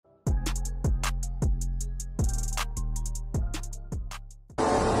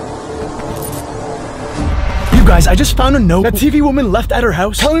guys, I just found a note that TV woman left at her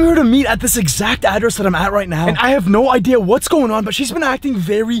house telling her to meet at this exact address that I'm at right now. And I have no idea what's going on, but she's been acting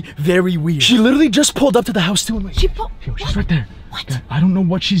very, very weird. She literally just pulled up to the house too. And She's right there. What? Yeah, I don't know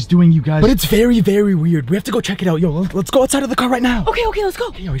what she's doing, you guys, but it's very, very weird. We have to go check it out. Yo, let's go outside of the car right now. Okay, let's go.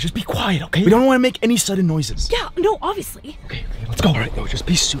 Okay, yo, just be quiet, okay? We don't want to make any sudden noises. Yeah, no, obviously. Okay, let's go. All right, yo, just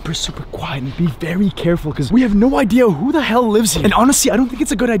be super, super quiet and be very careful because we have no idea who the hell lives here. And honestly, I don't think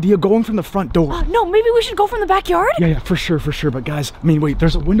it's a good idea going from the front door. No, maybe we should go from the backyard? Yeah, for sure. But guys, I mean, wait,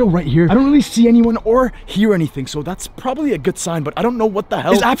 there's a window right here. I don't really see anyone or hear anything, so that's probably a good sign, but I don't know what the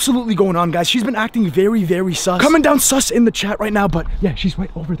hell is absolutely going on, guys. She's been acting very, very sus. Coming down sus in the chat right now, but yeah, she's right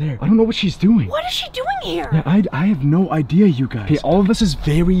over there. I don't know what she's doing. What is she doing here? Yeah, I have no idea, you guys. Okay, all of this is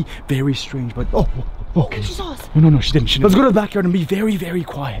very, very strange, but okay. She saw us. No, she didn't. Let's go to the backyard and be very, very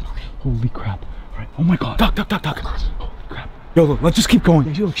quiet. Okay. Holy crap. All right. Oh my God. Duck. Holy crap. Yo, look, let's just keep going.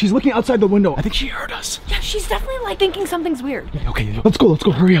 Yeah, look, she's looking outside the window. I think she heard us. Yeah, she's definitely like thinking something's weird. Yeah, okay, let's go.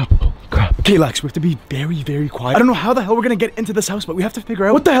 Hurry up. Holy crap. Okay, Lex, we have to be very, very quiet. I don't know how the hell we're gonna get into this house, but we have to figure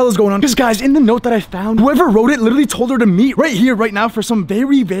out what the hell is going on. Because guys, in the note that I found, whoever wrote it literally told her to meet right here, right now for some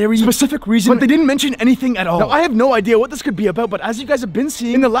very, very specific reason, but they didn't mention anything at all. Now, I have no idea what this could be about, but as you guys have been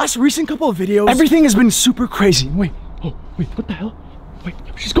seeing in the last recent couple of videos, everything has been super crazy. Wait, what the hell? Wait,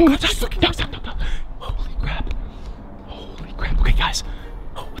 she's going outside. Duck. Holy crap. Okay, guys.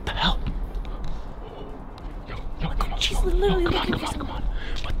 What the hell? Yo, come on. She's literally come on.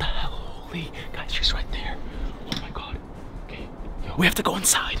 What the hell? Holy, guys, she's right there. Oh my God. Okay, yo, we have to go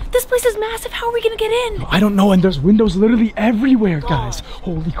inside. This place is massive. How are we gonna get in? I don't know, and there's windows literally everywhere, guys.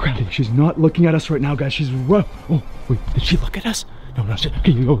 Holy crap. Okay, she's not looking at us right now, guys. She's oh, wait, did she look at us? No,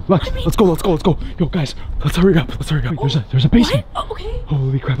 okay, yo, let's go. Yo, guys, let's hurry up. Wait, there's a basement. What? Oh, okay.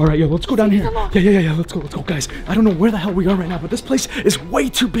 Holy crap. All right, yo, let's go down here. Yeah, let's go, guys. I don't know where the hell we are right now, but this place is way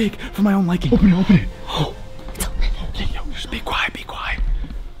too big for my own liking. Open it. Oh, it's open. Okay, yo, just be quiet.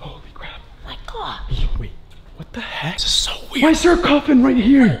 Holy crap. My God. Yo, wait, what the heck? This is so weird. Why is there a coffin right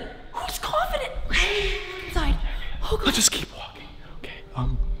here? Who's coughing it? Inside. Oh, God. Let's just keep walking. Okay,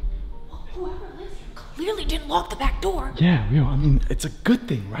 Whoever lives here clearly didn't lock the back door. Yeah, I mean, it's a good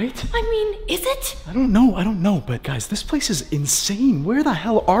thing, right? I mean, is it? I don't know, but guys, this place is insane. Where the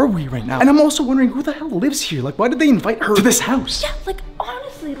hell are we right now? And I'm also wondering who the hell lives here. Like, why did they invite her to this house? Yeah, like,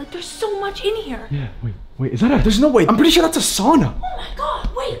 honestly, like, there's so much in here. Yeah, wait, is that there's no way. I'm pretty sure that's a sauna. Oh my God,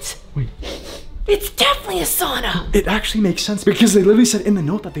 wait. It's definitely a sauna. It actually makes sense because they literally said in the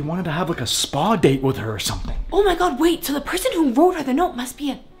note that they wanted to have like a spa date with her or something. Oh my God, wait, so the person who wrote her the note must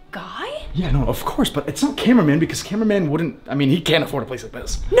be a guy? Yeah, no, of course, but it's not cameraman because cameraman wouldn't, I mean, he can't afford a place like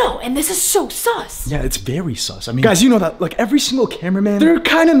this. No, and this is so sus. Yeah, it's very sus. I mean, guys, you know that, like, every single cameraman, they're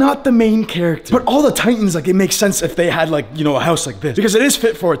kind of not the main character. But all the Titans, like, it makes sense if they had, like, you know, a house like this. Because it is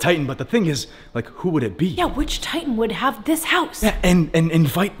fit for a Titan, but the thing is, like, who would it be? Yeah, which Titan would have this house? Yeah, and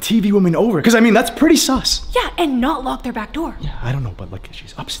invite TV women over. Because, I mean, that's pretty sus. Yeah, and not lock their back door. Yeah, I don't know, but, like,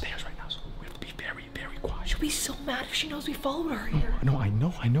 she's upstairs right now, so we have to be very, very quiet. She'll be so mad if she knows we followed her here. No, I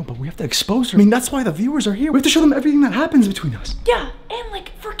know, but we have to expose her. I mean, that's why the viewers are here. We have to show them everything that happens between us. Yeah, and,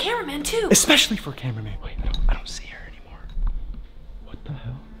 like, for cameraman, too. Especially for cameraman. Wait, I don't see her anymore. What the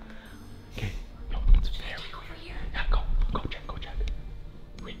hell? Okay, no, it's very weird. Yeah, go check.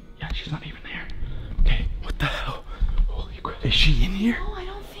 Wait, yeah, she's not even there. Okay, what the hell? Holy crap. Is she in here? No, I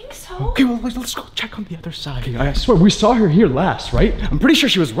don't think so. Okay, well, let's go check on the other side. Okay, I swear, we saw her here last, right? I'm pretty sure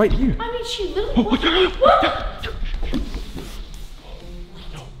she was right here. I mean, she literally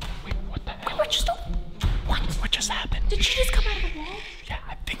What just happened? Did she just come out of the wall? Yeah,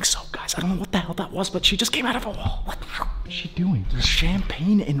 I think so, guys. I don't know what the hell that was, but she just came out of a wall. What the hell? What is she doing? There's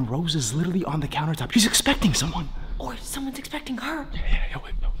champagne and roses literally on the countertop. She's expecting someone. Or someone's expecting her. Yeah,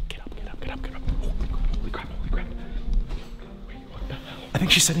 wait, no, get up. Holy crap. Wait, what the hell? I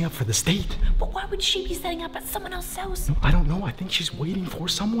think she's setting up for this date. But why would she be setting up at someone else's house? No, I don't know. I think she's waiting for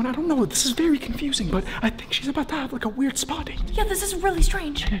someone. I don't know. This is very confusing, but I think she's about to have like a weird spa date. Yeah, this is really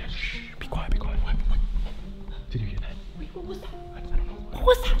strange. Yeah, shh. Be quiet. Wait. Did you hear that? Wait, what was that? I don't know. What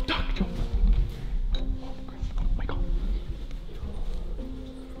was that? Duck, Joe. Oh my God.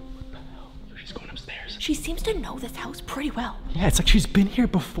 What the hell? She's going upstairs. She seems to know this house pretty well. Yeah, it's like she's been here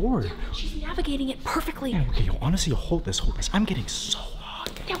before. She's navigating it perfectly. Yeah, okay, honestly, hold this. I'm getting so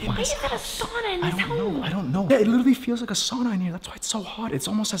hot. Yeah, why is that a sauna in this house? I don't know. Yeah, it literally feels like a sauna in here. That's why it's so hot. It's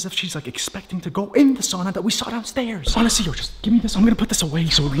almost as if she's like expecting to go in the sauna that we saw downstairs. Honestly, yo, just give me this. I'm gonna put this away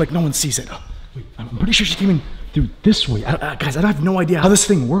so like no one sees it. Wait, I'm pretty sure she came in through this way. Guys, I have no idea how this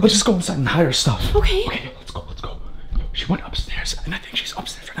thing works. Let's just go inside and hire stuff. Okay. Okay, let's go. Yo, she went upstairs, and I think she's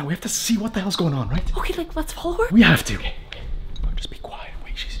upstairs right now. We have to see what the hell's going on, right? Okay, like, let's follow her? We have to. Okay. Just be quiet.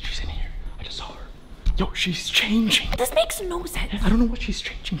 Wait, she's in here. I just saw her. Yo, she's changing. This makes no sense. I don't know what she's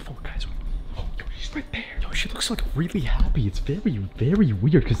changing for, guys. Oh, yo, she's right there. Yo, she looks like really happy. It's very, very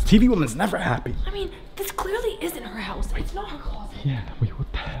weird because TV woman's never happy. I mean, this clearly isn't her house. It's not her closet. Yeah, wait,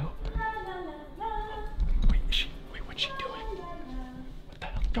 what the hell? Wait, what's she doing? What the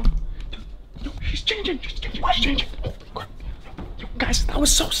hell? Yo, she's changing. She's changing. Oh, crap. Yo, guys, that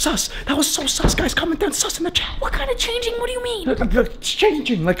was so sus. Guys, comment down sus in the chat. What kind of changing? What do you mean? It's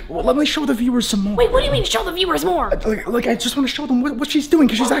changing. Like, well, let me show the viewers some more. Wait, what do you mean show the viewers more? Like I just want to show them what she's doing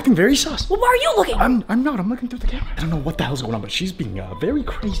because she's acting very sus. Well, why are you looking? I'm not. I'm looking through the camera. I don't know what the hell's going on, but she's being very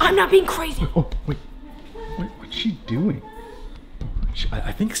crazy. I'm not being crazy. Oh, wait, what's she doing?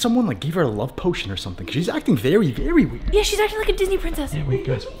 I think someone like gave her a love potion or something. She's acting very, very weird. Yeah, she's acting like a Disney princess. Yeah, wait,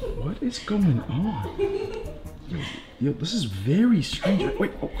 guys, what is going on? Yo, this is very strange.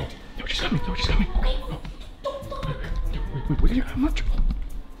 Wait, yo, she's coming. Okay. Wait, I'm not.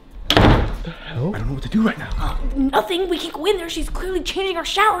 What the hell? I don't know what to do right now. Nothing. We can't go in there. She's clearly changing our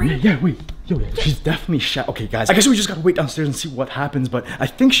shower. Yeah, wait. Yo, she's definitely Okay, guys, I guess we just gotta wait downstairs and see what happens, but I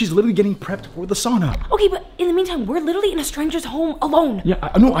think she's literally getting prepped for the sauna. Okay, but in the meantime, we're literally in a stranger's home alone. Yeah,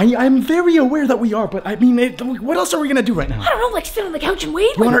 I'm very aware that we are, but I mean, what else are we gonna do right now? I don't know, like sit on the couch and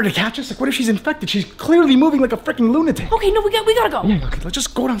wait? You want her to catch us? Like, what if she's infected? She's clearly moving like a freaking lunatic. Okay, no, we gotta go. Yeah, okay, let's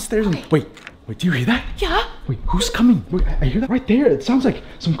just go downstairs and wait, do you hear that? Yeah? Wait, who's coming? Wait, I hear that right there. It sounds like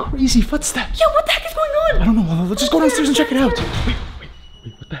some crazy footsteps. Yeah, what the heck is going on? I don't know. Well, let's just go downstairs and check it out. Wait,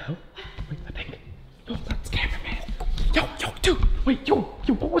 what the hell? Wait, I think. Yo, that's cameraman. Yo, dude. Wait, yo,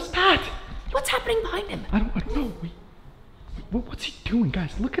 what was that? What's happening behind him? I don't know. Wait, what's he doing,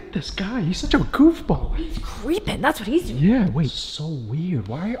 guys? Look at this guy. He's such a goofball. He's creeping. That's what he's doing. Yeah, wait. So weird.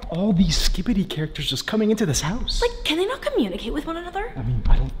 Why are all these Skibidi characters just coming into this house? Like, can they not communicate with one another? I mean,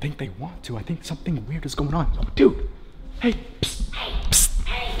 I don't think they want to. I think something weird is going on. Yo, dude. Hey, psst.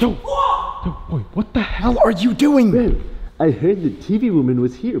 Yo, wait, what the hell are you doing? Bro, I heard the TV woman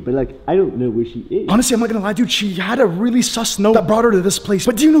was here, but like, I don't know where she is. Honestly, I'm not gonna lie, dude. She had a really sus note that brought her to this place.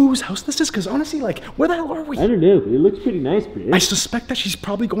 But do you know whose house this is? Because honestly, like, where the hell are we? I don't know, but it looks pretty nice, bro. I suspect that she's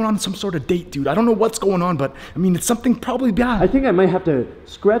probably going on some sort of date, dude. I don't know what's going on, but I mean, it's something probably bad. I think I might have to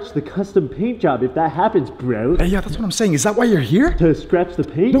scratch the custom paint job if that happens, bro. Yeah, that's what I'm saying. Is that why you're here? To scratch the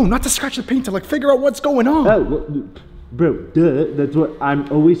paint? No, not to scratch the paint, to like figure out what's going on. Oh, well, bro, duh, that's what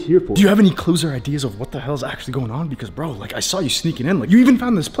I'm always here for. Do you have any clues or ideas of what the hell's actually going on? Because, bro, like, I saw you sneaking in. Like, you even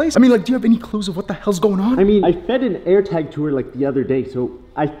found this place. I mean, like, do you have any clues of what the hell's going on? I mean, I fed an air tag to her like the other day, so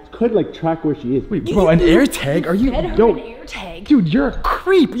I could like track where she is. Wait, bro, an air tag? Are you? Fed her an air tag. Dude, you're a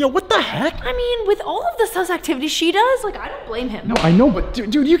creep. Yo, what the heck? I mean, with all of the sus activities she does, like, I don't blame him. No, I know, but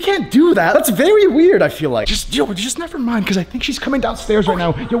dude, you can't do that. That's very weird, I feel like. Just never mind, because I think she's coming downstairs right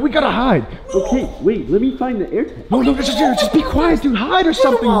now. Yo, we gotta hide. Okay, wait, let me find the air tag. No, just be quiet, dude. Hide or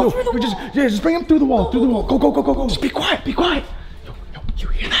something. Through the wall. Just bring him through the wall. Go. Just be quiet. Yo, you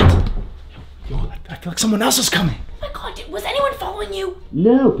hear that? Yo, I feel like someone else is coming. Oh my god, dude, was anyone following you?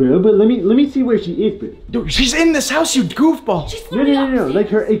 No, bro, but let me see where she is, bro. Dude, she's in this house, you goofball. She's No, literally upstairs. like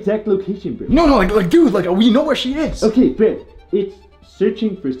her exact location, bro. No, like, dude, like, we know where she is. Okay, bro, it's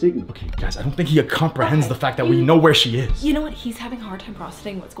searching for signal. Okay, guys, I don't think he comprehends the fact that we know where she is. You know what? He's having a hard time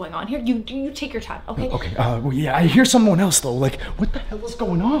processing what's going on here. You take your time, okay? Okay, well, yeah, I hear someone else, though. Like, what the hell is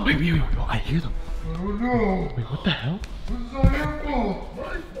going on? Wait, I hear them. Oh no! Wait, what the hell? This is not your fault! My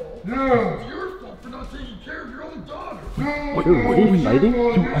fault? Yeah! It's your fault for not taking care of your own daughter! No, Wait, what are you fighting?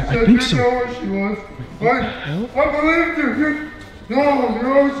 I think so. You know where she was. I believed you! No,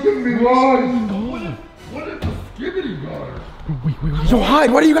 you're always giving me lies! What if the Skibidi got her? Wait. Yo,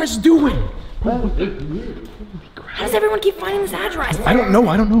 hide! What are you guys doing? How does everyone keep finding this address? I don't know.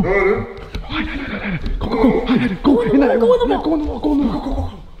 Got her? Hide. Go. Hide. Go in the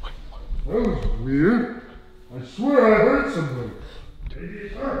wall. That was weird. I swear I heard something.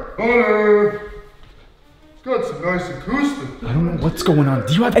 Butter! It's got some nice acoustics. I don't know what's going on.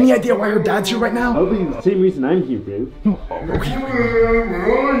 Do you have any idea why her dad's here right now? Probably the same reason I'm here, bro. No. Okay.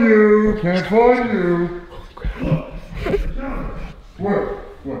 Where are you? Can't find you.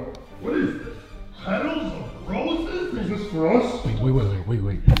 What is this? Petals of roses? Is this for us? Wait. Well,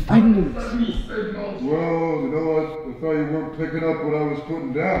 you know what? I thought you weren't picking up what I was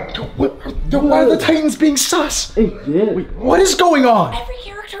putting down. Why are the Titans being sus? Hey, yeah. What is going on? Every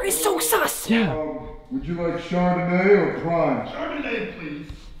character is so sus. Yeah. Would you like Chardonnay or Prime? Chardonnay, please.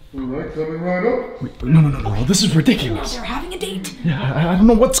 All right, coming right up. Wait, no. This is ridiculous. They're having a date. Yeah, I don't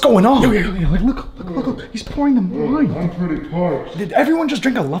know what's going on. Yeah. Like, look. He's pouring them wine. I'm pretty parched. Did everyone just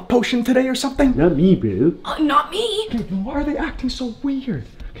drink a love potion today or something? Not me, bro. Not me. Okay, why are they acting so weird?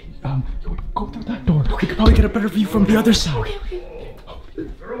 Okay, go through that door. We could probably get a better view from the other side. Okay.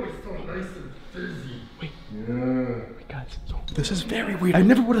 They're always so nice and fizzy. This is very weird. I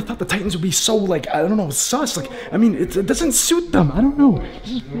never would have thought the Titans would be so, like, I don't know, sus. Like, I mean, it doesn't suit them. I don't know.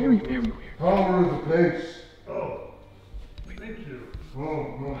 This is very, very weird. Power of the base. Oh. Thank you.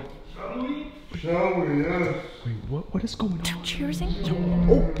 Oh, no. Shall we? Shall we, yes. Wait, what is going on? Cheersing?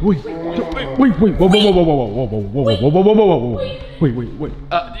 Oh, wait. Wait. Whoa.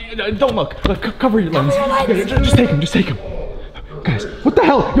 Don't look. Cover your lens. Just take him. Guys, what the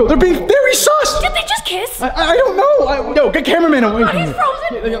hell? Yo, they're being very sus! Did they just kiss? I don't know. Yo, get cameraman away from me. He's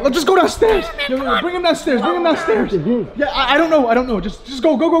frozen. Yeah, let's just go downstairs. Cameraman, Bring him downstairs. Yeah, I don't know. Just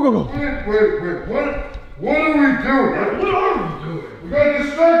go. Wait. What are we doing? We got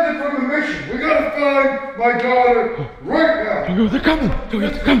distracted from the mission. We gotta find my daughter right now. Yo, they're coming. Dude,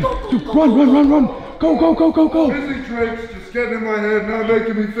 run. Go. Busy tricks just getting in my head, not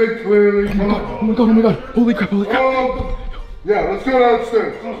making me think clearly. Oh my god. Holy crap. Yeah, let's go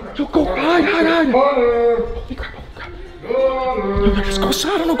downstairs. Yo, go, hide. Daughter. Holy crap. Daughter. Yo, just go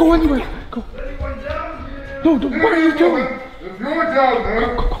outside. I don't know, go anywhere. Go. No, what are you doing? If you're down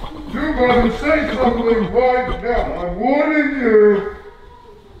there, you better say something right now. I'm warning you.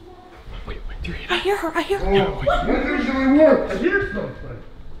 Wait, do you hear that? I hear her. That usually works. I hear something.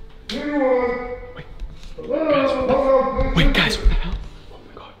 Anyone? Wait, guys, what the hell? Oh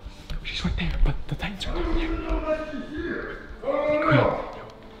my god. She's right there, but the Titans are coming here. Crap.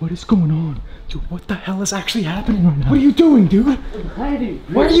 What is going on? Dude, what the hell is actually happening right now? What are you doing, dude? I'm hiding.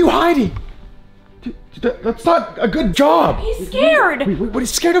 Why are you hiding? Dude, that's not a good job. He's scared. Wait, what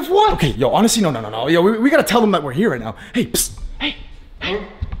is scared of what? Okay, yo, honestly, no. Yo, we gotta tell them that we're here right now. Hey, psst. Hey.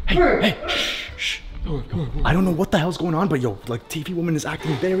 Shh. I don't know what the hell's going on, but yo, like, TV woman is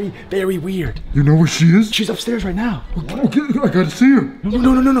acting very, very weird. You know where she is? She's upstairs right now. Okay, I gotta see her.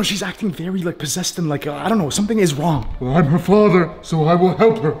 No. She's acting very, like, possessed and, like, I don't know, something is wrong. Well, I'm her father, so I will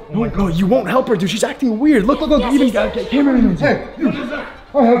help her. No, you won't help her, dude. She's acting weird. Look. Even cameraman. Hey,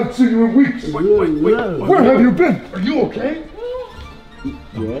 I haven't seen you in weeks. Wait. Where have you been? Are you okay?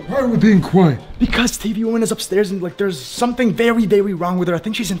 Why are we being quiet? Because TV woman is upstairs and, like, there's something very, very wrong with her. I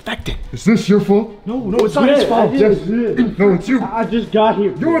think she's infected. Is this your fault? No, it's not his fault. No, it's you. I just got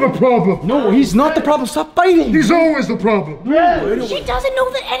here. You're the problem. No, he's not the problem. Stop fighting. He's always the problem. She doesn't know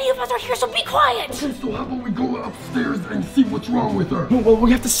that any of us are here, so be quiet. So how about we go upstairs and see what's wrong with her? No, well,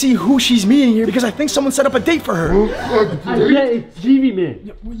 we have to see who she's meeting here because I think someone set up a date for her. Yeah, it's TV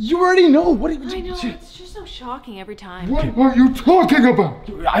man. You already know. What are you? I know, it's just so shocking every time. What are you talking about?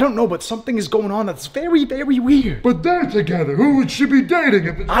 I don't know, but something is going on that's very, very weird. But they're together. Who would she be dating?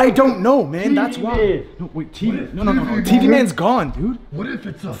 If I don't know, man. That's why. No, wait, TV. No. TV man's gone, dude. What if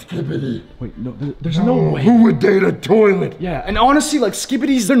it's a Skibidi? Wait, no, there's no way. Who would date a toilet? Yeah, and honestly, like,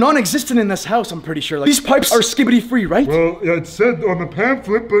 Skibidis, they're non-existent in this house, I'm pretty sure. Like, these pipes are Skibidi free, right? Well, it said on the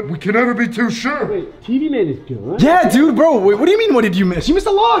pamphlet, but we can never be too sure. Wait, TV man is gone? Yeah, dude, bro. Wait, what do you mean, what did you miss? You missed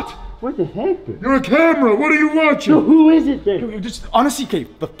a lot. What the heck, bro? You're a camera. What are you watching? So who is it then? Just honestly,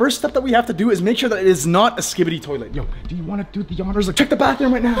 Kate, the first step that we have to do is make sure that it is not a Skibidi toilet. Yo, do you want to do the honors? Like, check the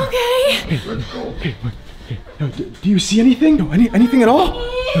bathroom right now. Okay. Let's go. Okay, wait. No, do you see anything? No, anything at all?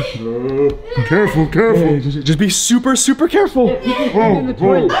 Careful. Hey, just be super, super careful. In the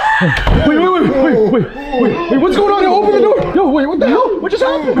toilet. Wait, what's going on? Yo, open the door. Yo, wait, what the hell? What just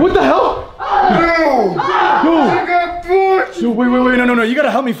happened? What the hell? I got pushed. Yo, wait, no, you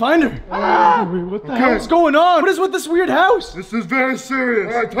gotta help me find her. Wait, what the hell is going on? What is with this weird house? This is very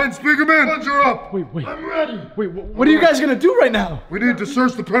serious. All right, Titan Speaker Man, plunge her up. Wait. I'm ready. Wait, what are you guys gonna do right now? We need to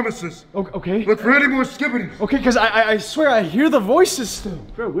search the premises. Okay. Look for any more Skibidis. Okay, because I swear I hear the voices still.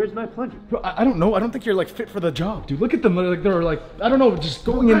 Bro, where's my plunger? Bro, I don't know. I don't think you're, like, fit for the job, dude. Look at them. They're like, I don't know, just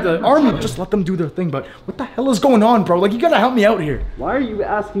going into army. Just let them do their thing. But what the hell is going on, bro? Like, you gotta help me out here. Why are you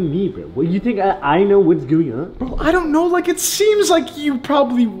asking me, bro? What, you think I know what's going on? Bro, I don't know. Like, it seems like you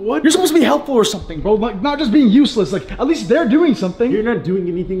probably would. You're supposed to be helpful or something, bro. Like, not just being useless. Like, at least they're doing something. You're not doing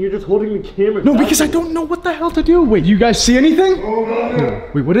anything. You're just holding the camera. No, because I don't know what the hell to do. Wait, do you guys see anything? Oh, no.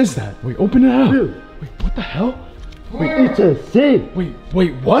 Wait, what is that? Wait, open it up. Dude. Wait, what the hell? It's a safe. Wait,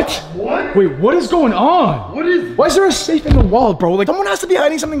 what? What? Wait, what is going on? What is? Why is there a safe in the wall, bro? Like, someone has to be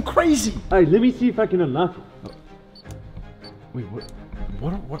hiding something crazy. All right, let me see if I can unlock it. Wait, what?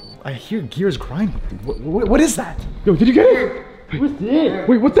 I hear gears grinding. What is that? Yo, did you get it? What's this?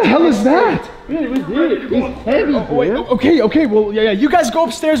 Wait, what the hell is that? Wait, what's this? It's heavy, bro. Wait, okay, well, yeah, you guys go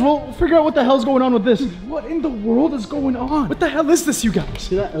upstairs, we'll figure out what the hell's going on with this. What in the world is going on? What the hell is this, you guys?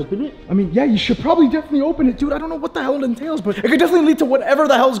 Should I open it? I mean, yeah, you should probably definitely open it, dude. I don't know what the hell it entails, but it could definitely lead to whatever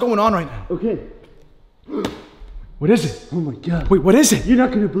the hell's going on right now. Okay. What is it? Oh my god. Wait, what is it? You're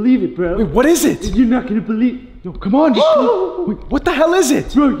not gonna believe it, bro. Wait, what is it? You're not gonna believe. Yo, come on, just... Wait, what the hell is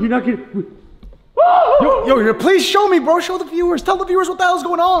it? Bro, you're not gonna. Yo, please show me, bro. Show the viewers. Tell the viewers what the hell's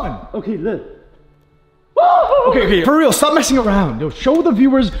going on. Okay, look. Okay, for real, stop messing around. Yo, show the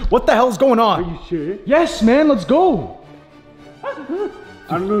viewers what the hell's going on. Are you sure? Yes, man, let's go.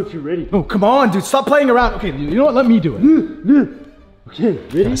 I don't know if you're ready. Oh, come on, dude, stop playing around. Okay, you know what? Let me do it. Okay,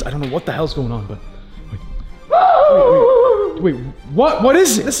 ready? Guys, I don't know what the hell's going on, but wait, what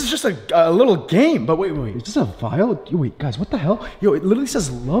is it? This is just a little game, but wait, is this a vial? Wait, guys, what the hell? Yo, it literally says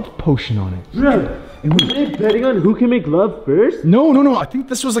love potion on it. Bro, are they betting on who can make love first? No, I think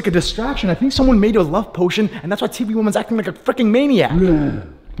this was like a distraction. I think someone made a love potion, and that's why TV Woman's acting like a freaking maniac.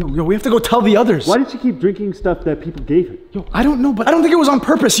 Yo, we have to go tell the others. Why did she keep drinking stuff that people gave her? Yo, I don't know, but I don't think it was on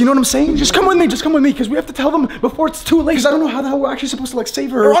purpose, you know what I'm saying? Just come with me, because we have to tell them before it's too late, because I don't know how the hell we're actually supposed to, like, save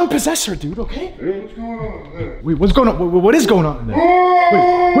her or unpossess her, dude, okay? Hey, what's going on there? Wait, what's going on? What is going on in there?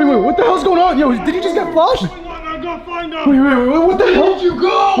 Wait, what the hell's going on? Yo, did he just get flushed? I gotta find out. Wait, what the hell? Where'd you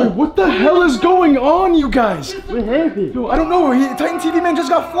go? Wait, what the hell is going on, you guys? What happened? Yo, I don't know, Titan TV Man just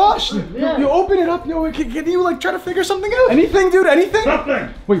got flushed. Yeah. Yo, open it up, yo, can you, like, try to figure something out? Anything, dude, anything? Nothing.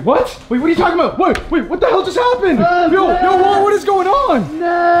 Wait, what? Wait, what are you talking about? Wait, what the hell just happened? Yo, what is going on?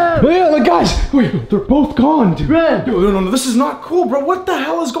 No! Yeah, like, guys, wait, they're both gone, dude. Red. Yo, no, this is not cool, bro. What the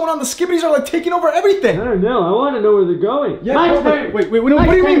hell is going on? The Skibidis are, like, taking over everything. I don't know. I want to know where they're going. Yeah, My no, turn. wait, no, what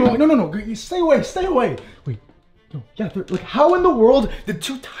do you mean? No, you stay away. Wait, no, yeah, like, how in the world did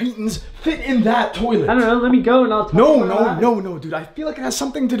two Titans fit in that toilet? I don't know. Let me go and I'll tell you. No, dude. I feel like it has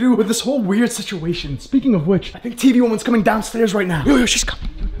something to do with this whole weird situation. Speaking of which, I think TV Woman's coming downstairs right now. Yo, she's coming.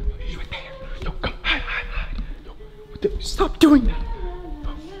 She's right there. Yo, come, hide. Yo, stop doing that.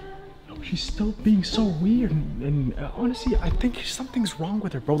 Yo, she's still being so weird, and honestly, I think something's wrong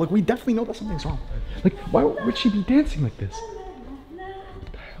with her, bro. Like, we definitely know that something's wrong. Like, why would she be dancing like this?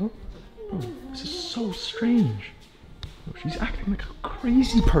 What the hell? Bro, this is so strange. Bro, she's acting like a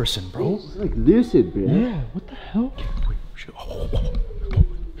crazy person, bro. She's like lucid, bro. Yeah, what the hell? Wait,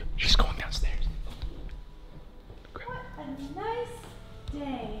 she's going downstairs. What a nice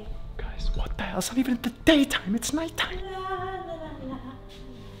day. Guys, what the hell? It's not even the daytime, it's nighttime. La, la, la,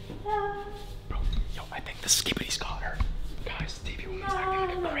 la. Bro, yo, I think the Skibidis got her. Guys, TV Woman's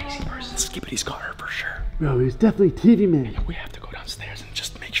acting like a crazy person. The Skibidis got her for sure. Bro, it's definitely TV Man. Yo, we have to go downstairs and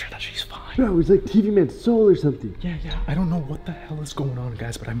just make sure that she's fine. Bro, it's like TV Man's soul or something. Yeah, I don't know what the hell is going on,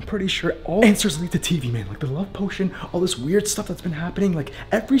 guys, but I'm pretty sure all answers lead to TV Man. Like the love potion, all this weird stuff that's been happening, like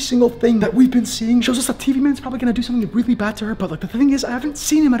every single thing that we've been seeing shows us that TV Man's probably gonna do something really bad to her, but like the thing is, I haven't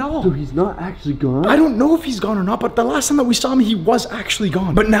seen him at all. So he's not actually gone? I don't know if he's gone or not, but the last time that we saw him, he was actually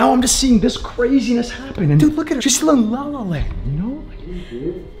gone. But now I'm just seeing this craziness happen, and dude, look at her. She's still in La La Land, you know?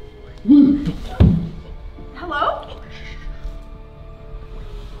 Hello?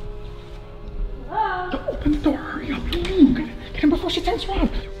 Hello? Open the door, hurry up. Get him before she turns around.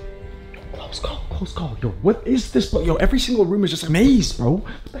 Yo, close call. Yo, what is this? Yo, every single room is just a maze, bro.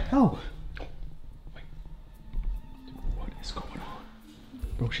 What the hell? Wait. Dude, what is going on?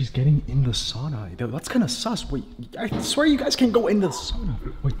 Bro, she's getting in the sauna. That's kind of sus. Wait, I swear you guys can't go into the sauna.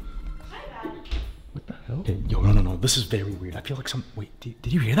 Wait. What the hell? Okay, yo, no. This is very weird. I feel like wait,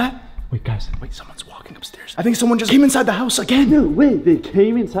 did you hear that? Wait, guys, someone's walking upstairs. I think someone just came inside the house again. No, wait, they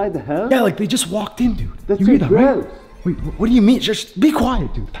came inside the house? Yeah, like they just walked in, dude. That's you so hear that, gross. right? Wait, what do you mean? Just be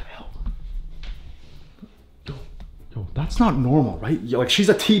quiet, dude. What the hell? Yo, that's not normal, right? Like, she's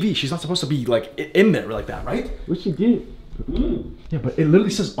a TV. She's not supposed to be, like, in there like that, right? What she did? Yeah, but it literally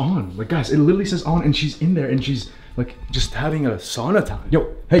says on. Like, guys, it literally says on, and she's in there, and she's, like, just having a sauna time.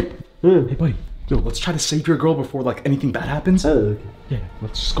 Yo, hey, buddy. Yo, let's try to save your girl before, like, anything bad happens. Oh, okay. Yeah,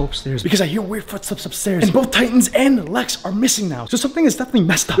 let's just go upstairs. Because I hear weird footsteps upstairs. And both Titans and Lex are missing now. So something is definitely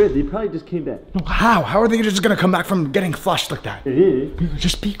messed up. Bro, they probably just came back. No, how? How are they just gonna come back from getting flushed like that? Yeah.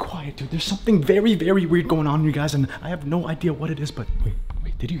 Just be quiet, dude. There's something very, very weird going on, you guys, and I have no idea what it is, but wait,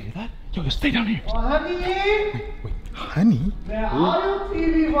 did you hear that? Yo, stay down here. Honey? Wait, honey? Where are you,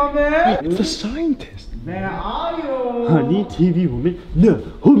 TV Woman? Wait, it's a scientist. Where are you? Honey, TV Woman? No,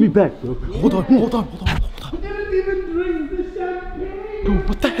 hold me back, bro. Hold on. You didn't even drink the champagne. Bro,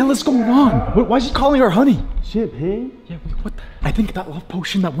 what the hell is going on? Why is he calling her honey? Champagne? Yeah, wait, what the? I think that love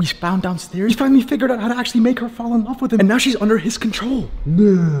potion that we found downstairs, he finally figured out how to actually make her fall in love with him, and now she's under his control.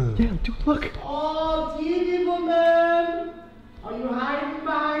 No. Yeah, dude, look. Oh, TV Woman. Are you hiding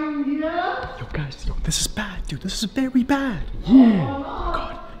behind here? Yo, guys, this is bad, dude. This is very bad. Yeah.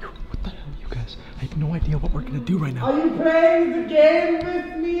 God, yo, what the hell, you guys? I have no idea what we're gonna do right now. Are you playing the game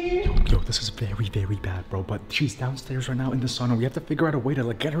with me? Yo, this is very, very bad, bro. But she's downstairs right now in the sauna. We have to figure out a way to,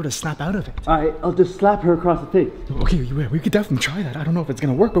 like, get her to snap out of it. Alright, I'll just slap her across the face. Okay, we could definitely try that. I don't know if it's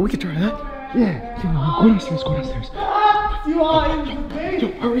gonna work, but we could try that. Yeah. Go downstairs. You are in the base.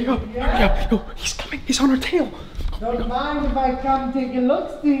 Yo, hurry up, hurry up. Yo, he's coming. He's on our tail. Don't mind if I come take a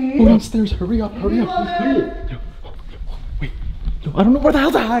look, Steve. Go downstairs. Hurry up, hurry up. Yo, wait. Yo, I don't know where the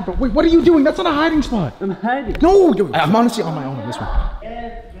hell to hide, but wait, what are you doing? That's not a hiding spot. I'm hiding. No, yo, I'm honestly on my own on this one. What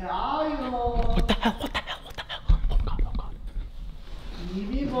the hell? What the hell? What the hell? Oh God, oh God.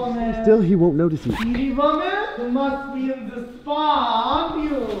 Stevie woman. Still, he won't notice me. Stevie woman, you must be in the spa, aren't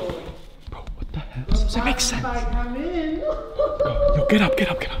you? Bro, what the hell? Does that make sense? If I come in. Yo, get up, get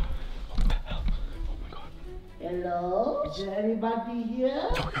up, get up. What the hell? Oh my God. Hello? Is there anybody here?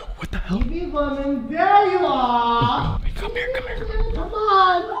 Yo, what the hell? Stevie woman, there you are. Hey, come here, come here. Come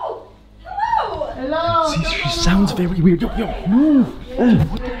on. Oh, hello. Hello. See, she sounds very weird. Yo, move.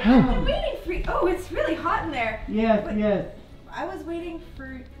 What the hell? I've been waiting for you. Oh, it's really hot in there. Yes, But yes. I was waiting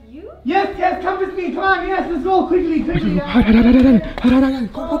for you? Yes, yes, come with me. Come on, yes, let's go quickly, quickly.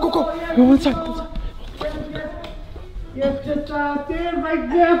 Hide. Go. Go inside. Yes, just stay right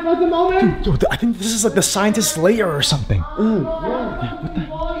there for the moment. Yo, I think this is like the scientist's lair or something. Yeah, what the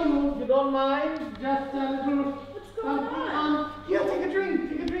hell? If you don't mind, just a little. Here, take a drink,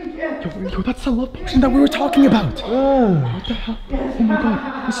 yes. Yo, that's the love potion that we were talking about. What the hell? Oh my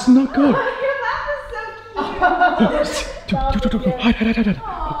God, this is not good. Your laugh is so cute. Go. Hide.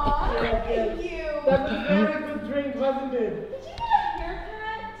 Aw, thank you. That was a very good drink, wasn't it? Did you get a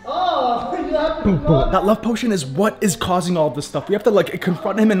haircut? Oh, you have to Bro, that love potion is what is causing all this stuff. We have to like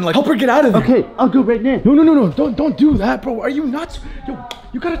confront him and like help her get out of there. Okay, I'll go right now. No, don't do that, bro. Are you nuts? Yo,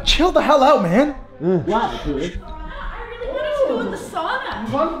 you gotta chill the hell out, man. What? I really wanted to go in the sauna.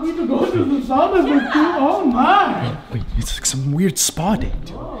 You want me to go to the sauna with you? Oh my! Wait, it's like some weird spa day,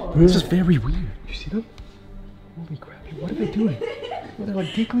 dude. This is very weird. You see them? Holy crap, what are they doing? Yo, they're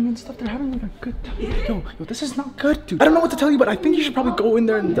like giggling and stuff. They're having like a good time. Yo, this is not good, dude. I don't know what to tell you, but I think you should probably go in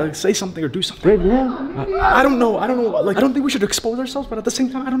there and say something or do something. Right now? I don't know. Like, I don't think we should expose ourselves, but at the same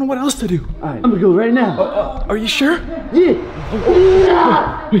time, I don't know what else to do. Alright, I'm gonna go right now. Are you sure? Yeah.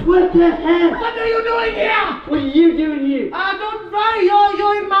 What the heck? What are you doing here? What are you doing here? Don't worry,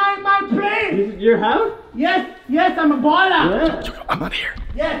 you're in my place. This is your house? Yes, I'm a baller. What? Yo, I'm not here.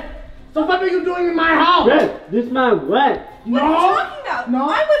 Yes. So what are you doing in my house? Red, this is my what? What are you talking about? No.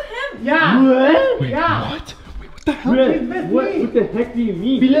 I'm with him. Yeah. What? Wait, Yeah. what? Wait, what the hell? Red, what the heck do you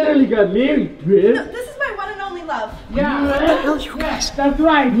mean? We literally got married, Red. No, this is my one and only love. Yeah. What the hell, you guys? That's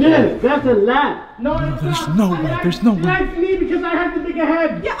right. No, that's a lie. No, it's There's not. no way, there's no way. He likes me because I have the bigger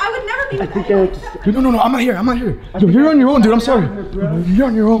head. Yeah, I would never be with I think I anyone have to except No, I'm not here. Yo, you're on your own, dude. I'm sorry. You're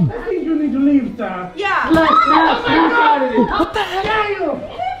on your own. I think you need to leave, sir. Yeah. What the heck? How dare you?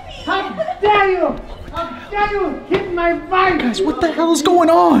 How dare you? How dare you hit my wife? Guys, what the hell is going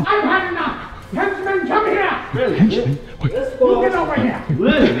on? I've had enough. Henchman, come here. Henchman? Wait, You get over here.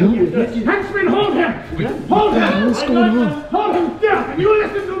 Henchman, hold him. Hold him. what's going on? Hold him still. And you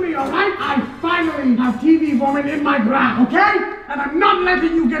listen to me, all right? I finally have TV woman in my grasp, okay? And I'm not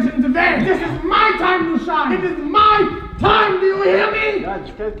letting you get into there. This is my time to shine. It is my time. Do you hear me? God,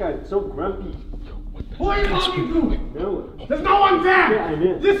 this guy's got so grumpy. Who are you talking to? No. There's no one there. Yeah, I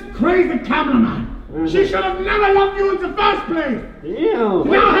know. This crazy cameraman. She should have never loved you in the first place. Ew.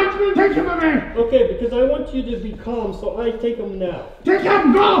 Now, Henchman, take him away. Okay, because I want you to be calm, so I take him now. Take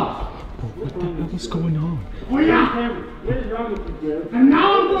him, go. What the hell is going on? Oh, yeah. What is wrong with you, Red? And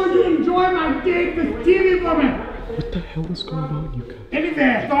now I'm going to enjoy my date with TV woman. What the hell is going on, you guys?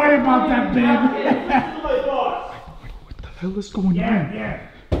 Anyway, sorry about that, babe. My boss. What the hell is going on? Yeah.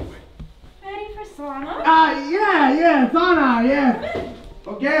 Ready for sauna? Yeah, sauna, yeah.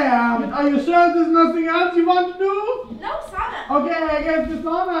 Okay, are you sure there's nothing else you want to do? No, sauna. Okay, I guess the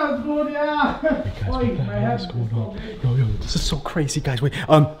sauna is good, yeah. Guys, Oy, what the my hell head is is going so on? big. Yo, this is so crazy, guys. Wait,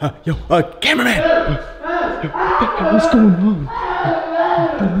 cameraman! Yo, what the hell is going on?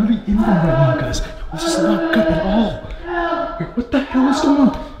 They're really in there right now, guys. This is not good at all. Wait, what the hell is going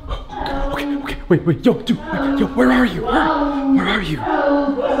on? Okay, wait, yo, dude, where are you? Where are you?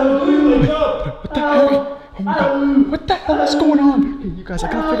 Wait, what the hell? Oh my God, what the hell is going on? Okay, you guys,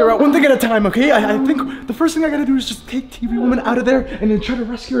 I gotta figure out one thing at a time, okay? I think the first thing I gotta do is just take TV Woman out of there and then try to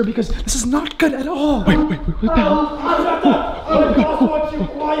rescue her because this is not good at all. Wait, what the hell? My boss wants you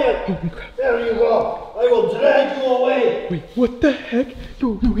quiet. There you go. I will drag you away. Wait, what the heck?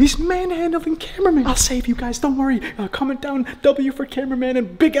 Yo, he's manhandling cameraman. I'll save you guys, don't worry. Comment down W for cameraman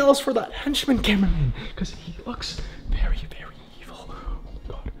and big L's for that henchman cameraman because he looks very, very evil. Oh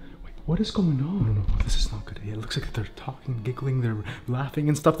God, wait, what is going on? No, this is not good. It looks like they're talking, giggling, they're laughing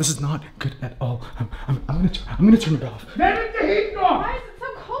and stuff. This is not good at all. I'm gonna turn it off. Where is the heat go? Why is it so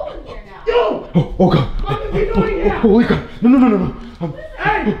cold in here now? You! Oh God! What is he doing here? Holy crap! No!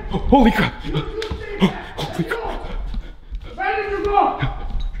 Hey! Holy crap! You stay back. Holy crap!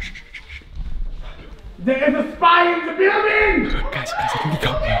 There is a spy in the building! Guys, I think he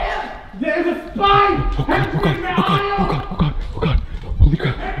got me. There is a spy! Oh God. Holy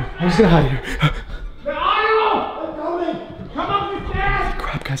crap. I'm just gonna hide here. Where are you? I'm coming! Come up the stairs!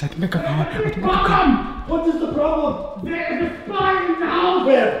 Crap, guys, I think I got caught. What is the problem? There is a spy in the house!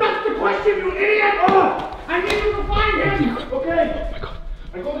 Where? That's the question, you idiot! I need you to find him! Okay. Oh my God.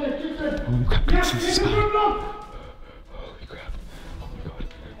 I go to the kitchen. Holy crap, Yes, this is take a spy. good look! Holy crap. Oh my God.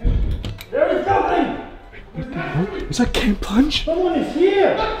 There is something. Is that Camp Plunge? Someone is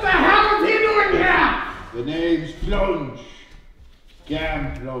here. What the hell is he doing here? The name's Plunge.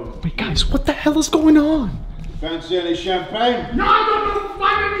 Cam Plunge. Wait, guys, what the hell is going on? Fancy any champagne? No, I don't know.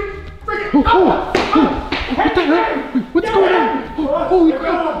 Find any friggin' What the hell? Wait, what's going on? Oh, holy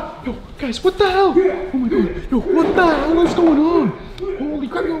crap. Yo, guys, what the hell? Oh my God. Yo, what the hell is going on? Holy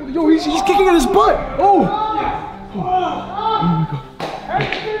crap. Yo, he's kicking at his butt. Oh my God.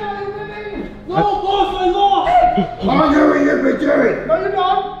 No, boss, I lost. I know what you've been doing. No, you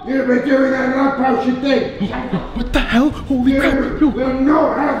don't. You've been doing that love potion thing. What the hell? Holy crap. You Yo, will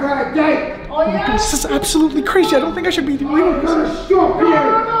not have that date. Oh, yeah? guys, this is absolutely crazy. I don't think I should be doing I'm this. gonna stop you.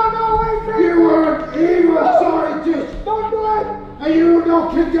 No, wait, You are an evil scientist. don't do it. And you will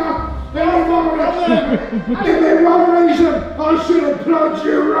not conduct any revolution. Give me one reason I shouldn't plunge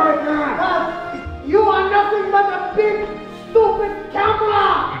you right now. You are nothing but a big, stupid camera.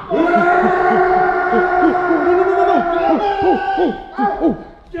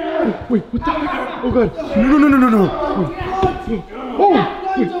 Wait, what the heck? Oh God. No. No.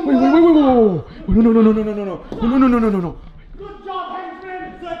 Good job,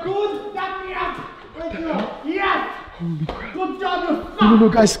 henchman. Good. Got me up. Yes. Holy crap. Good job, you suck. No,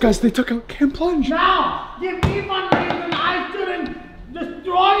 guys, they took out Camp Plunge. Now, give me one reason I shouldn't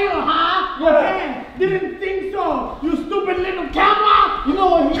destroy you, huh? Okay. Didn't think so. You stupid little camera. You know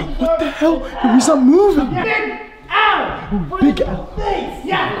what? Yo, what the hell? Yo, he's not moving. Big L. Big L.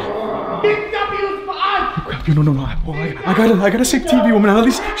 Yes. Big W's for us. Crap, yo, no. Oh, I gotta save TV woman. At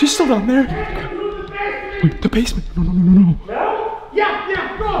least she's still down there. Wait, the basement. No.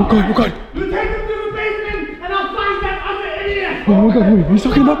 Yeah, go. Oh God. You take him to the basement and I'll find that other idiot. Oh my God, wait, he's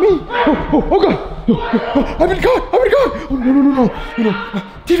talking about me. Oh God. I've been caught. Oh, no.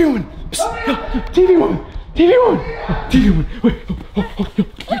 TV woman. TV woman. Wait.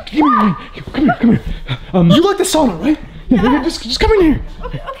 Give me a ring. Come here. You like the sauna, right? Yeah. Just come in here.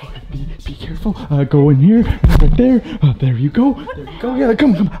 Okay. Be careful. Go in here. Right there. There you go. Yeah,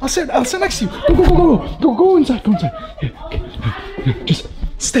 come. I'll sit next to you. Go inside. Yeah, okay. Just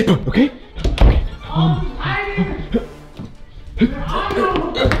stay put, okay?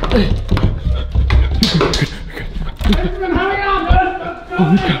 Hurry up!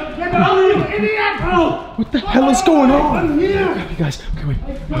 Get out, you idiot! What the hell is going on? Here! You guys, okay, wait.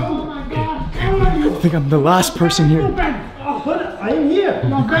 Oh my God! I think I'm the last person here. I'm here.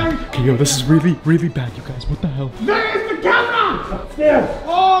 Okay, yo, this is really bad, you guys. What the hell? There is the camera! Upstairs.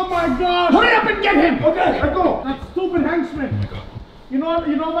 Oh my God! Hurry up and get him! Okay, I go. That stupid henchman! Oh my God. You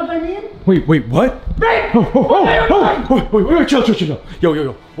know what I mean? Wait, what? Wait! Wait, chill.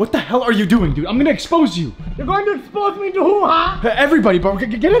 Yo. What the hell are you doing, dude? I'm gonna expose you. You're going to expose me to who, huh? Everybody, bro.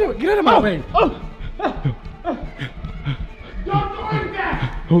 Get out of my way. Don't go in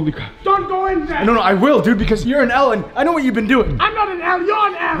there! Holy crap. Don't go in there! No, I will, dude, because you're an L and I know what you've been doing. I'm not an L, you're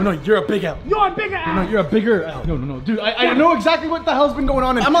an L! No, you're a big L. You're a bigger L! No, you're a bigger L. No, dude, I know exactly what the hell's been going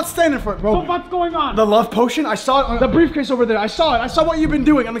on and I'm not standing for it, bro. So what's going on? The love potion, I saw it on the briefcase over there. I saw it. I saw what you've been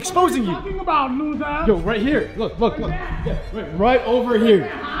doing. I'm exposing you. What are you talking about, loser? Yo, right here. Look. Yeah, right over here.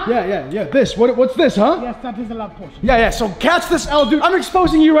 Yeah. This. What's this, huh? Yes, that is a love potion. Yeah. So catch this L, dude. I'm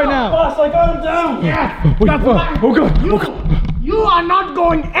exposing you right now. Boss, I got him down. Yes! Wait, That's right. oh God. You are not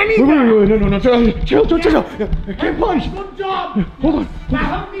going anywhere! Wait, no. Chill. I can't punch. Good job! Hold on. Now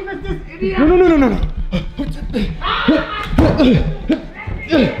help me with this idiot!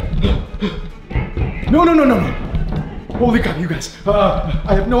 No. No. Holy crap, you guys.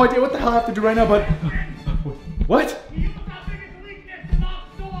 I have no idea what the hell I have to do right now, but... What?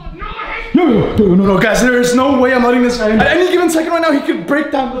 No, guys, there is no way I'm letting this guy in. At any given second right now, he could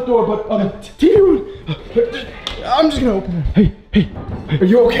break down the door, but, TV room. I'm just gonna open it. Hey, are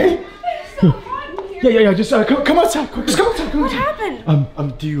you okay? It's so hot in here. Yeah, just come outside, quick. Just come outside. What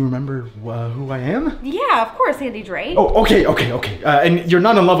happened? Do you remember who I am? Yeah, of course, Andy Dre. Oh, okay. And you're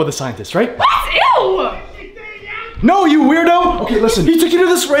not in love with a scientist, right? What? Ew! No, you weirdo! Okay, listen. He took you to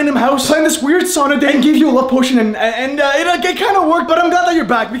this random house, planned this weird sauna day, and gave you a love potion, and it kind of worked, but I'm glad that you're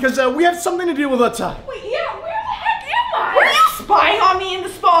back because we have something to deal with outside. Wait, yeah, where the heck am I? Were you spying on me in the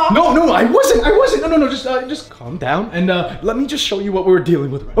spa. No, I wasn't. No, just calm down and let me just show you what we were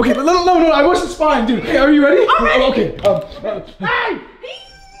dealing with. Okay, no, I wasn't spying, dude. Hey, are you ready? I'm ready. Okay. Hey!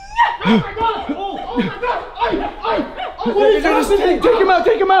 Oh my god! Oh my god!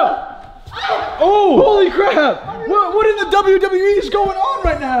 Take him out! Oh, holy crap! What in the WWE is going on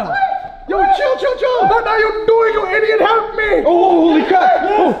right now? Yo, chill! What are you doing, you idiot? Help me! Oh, holy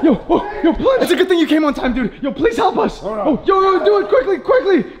crap! Yo, please. It's a good thing you came on time, dude. Yo, please help us. Oh, yo, do it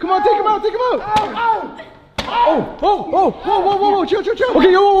quickly! Come on, take him out! Whoa, chill.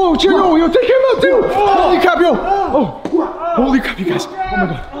 Okay, yo, chill, yo, take him out too. Holy crap, yo. Holy crap, you guys. Oh my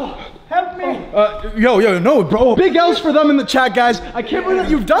god. Help me! Yo, no, bro. Big L's for them in the chat, guys. I can't believe that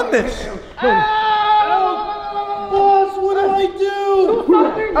you've done this. Boss, what do I do?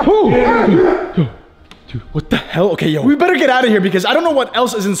 Dude, what the hell? Okay, yo, we better get out of here because I don't know what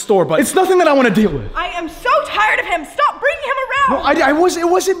else is in store, but it's nothing that I want to deal with. I am so tired of him. Stop bringing him around. No, it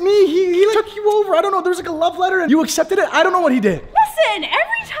wasn't me. He like took you over. I don't know. There's like a love letter and you accepted it. I don't know what he did. Listen,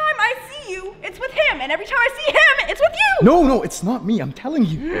 every time I see you, it's with him, and every time I see him, it's with you. No, it's not me. I'm telling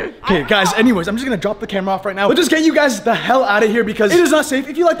you. Okay, guys, anyways, I'm just gonna drop the camera off right now. We'll just get you guys the hell out of here because it is not safe.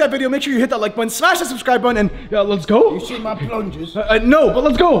 If you like that video, make sure you hit that like button, smash that subscribe button, and let's go. You see my plunges? No, but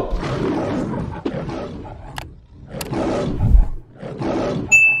let's go.